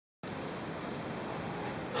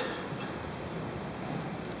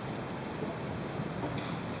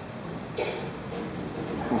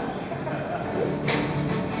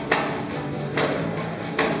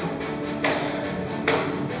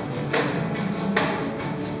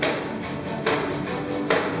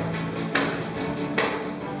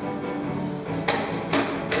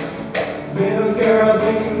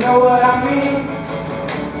know what I mean?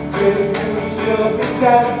 Pretty soon she'll be 17.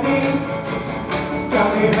 Tell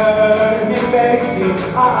me her name Betty.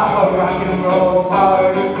 A rock and roll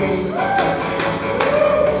party queen.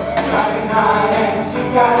 Friday night and she's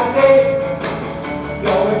got a date.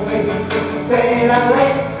 Going places just to stay in LA.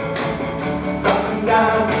 Dropping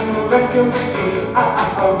down to a record machine. A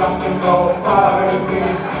rock and roll party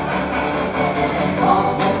queen.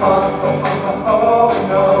 Oh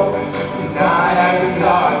no. Tonight I get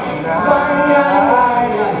lost tonight.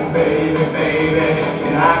 Baby,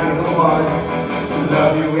 can I be the one to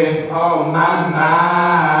love you with all my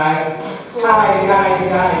might?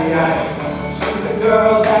 She's a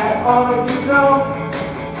girl that all of you know.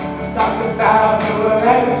 Talk about her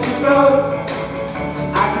wherever she goes.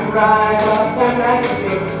 I can ride up that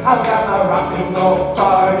magazine. I've got my rock and roll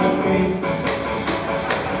party queen.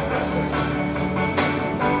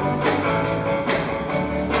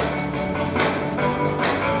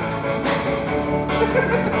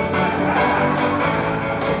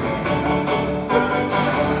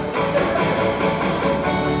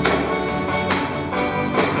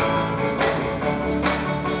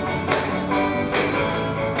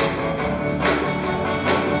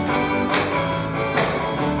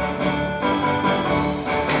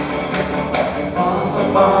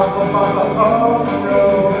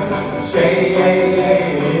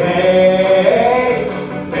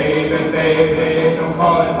 Baby, don't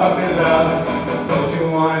call it puppy love. Don't you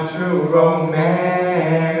want a true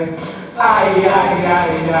romance?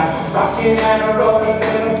 Rockin' and rollin'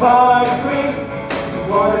 in a party queen. You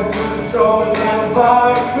wanna do the strolling and a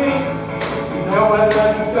party queen. You know I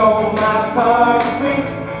love you so, my party queen.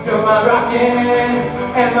 You're my rockin'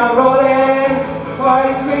 and my rollin'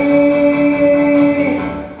 party queen.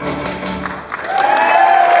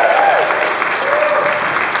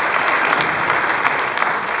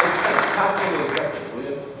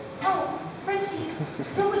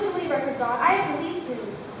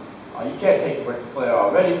 You can't take a record player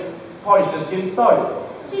already. The party's just getting started.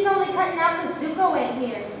 She's only cutting out because Zuko ain't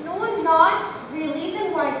here. No, I'm not. Really?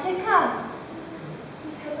 Then why'd you come?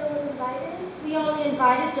 Because I was invited. We only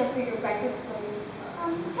invited you for your record player.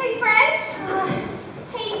 Hey, French.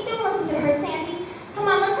 Hey, don't listen to her, Sandy. Come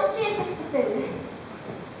on, let's help Jan fix the food.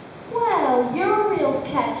 Well, you're a real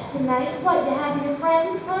catch tonight. What, you have your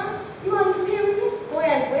friend, huh? You on your period? Boy,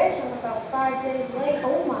 I wish. I'm about 5 days late.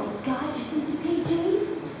 Oh my God, you think you paid Jane?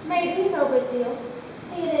 Maybe, no big deal.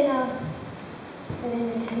 Hey, it ain't your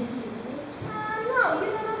tankies, is it? No,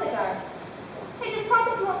 you're another guy. Hey, just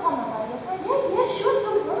promise you won't tell nobody, okay? Yeah, sure,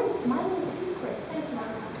 don't worry. It's my little secret. Thanks,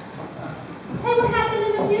 Mom. Hey, what happened to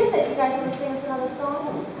the music? You guys want to sing us another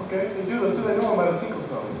song? Okay, they do. Let's do that one by the Tinkle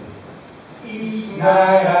Tones. Each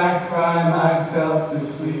night I cry myself to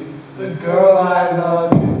sleep. The girl I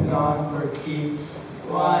love is gone for keeps.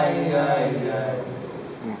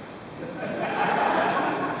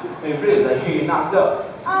 Hey, Riz, I hear you knocked up.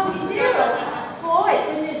 Oh, you do? Boy,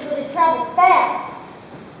 good news really travels fast.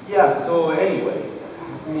 Yeah, so anyway,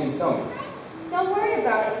 you mean tell me. Don't worry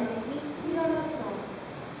about it, Nikki. You don't have to know.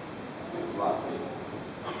 There's a lot, baby.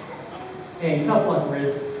 Hey, tough luck,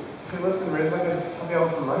 Riz. Hey, listen, Riz, I could help you out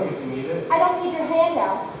with some money if you need it. I don't need your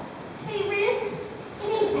handouts. Hey, Riz, it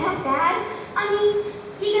ain't that bad. I mean,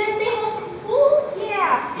 you gonna stay home from school?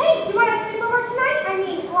 Yeah. Hey, you wanna sleep over tonight? I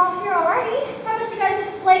mean, we're all here already. How about you guys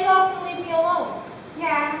just flake off and leave me alone?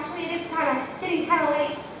 Yeah, actually, it is getting kind of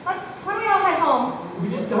late. Why don't we all head home? We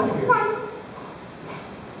just got here. Come on.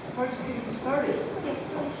 We're just getting started. Okay,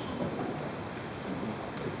 please.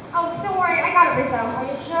 Oh, don't worry, I got it, Rizzo. Are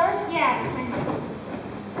you sure? Yeah.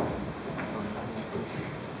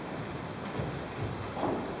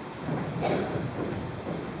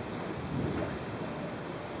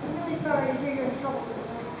 I'm really sorry to hear you're in trouble this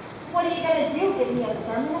night. What are you gonna do? Give me a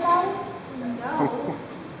sermon about it? No.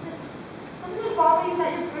 Doesn't it bother you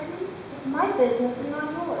that you're pregnant? It's my business and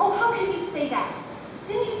not yours. Oh, how can you say that?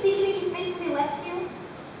 Didn't you see Katie's face when he left here?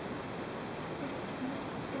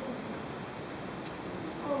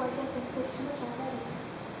 Oh, I guess I've said too much already.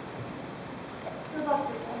 Good luck,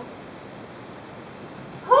 Rizzo.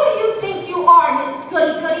 Who do you think you are, Miss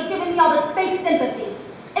Goody-Goody, giving me all this fake sympathy?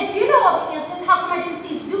 If you know all the answers, how come I didn't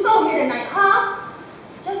see Zuko here tonight, huh?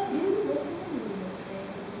 Just you listen to me, Miss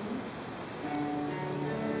Baby.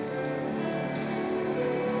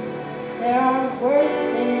 There are worse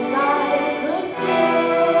things I could do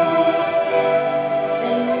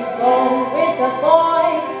than go with a boy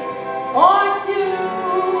or two.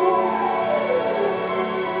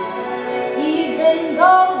 Even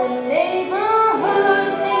though the neighborhood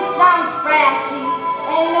thinks I'm trashy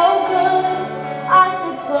and no good, I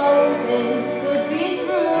suppose it could be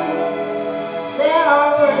true. There are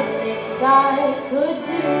worse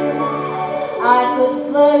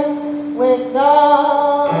with all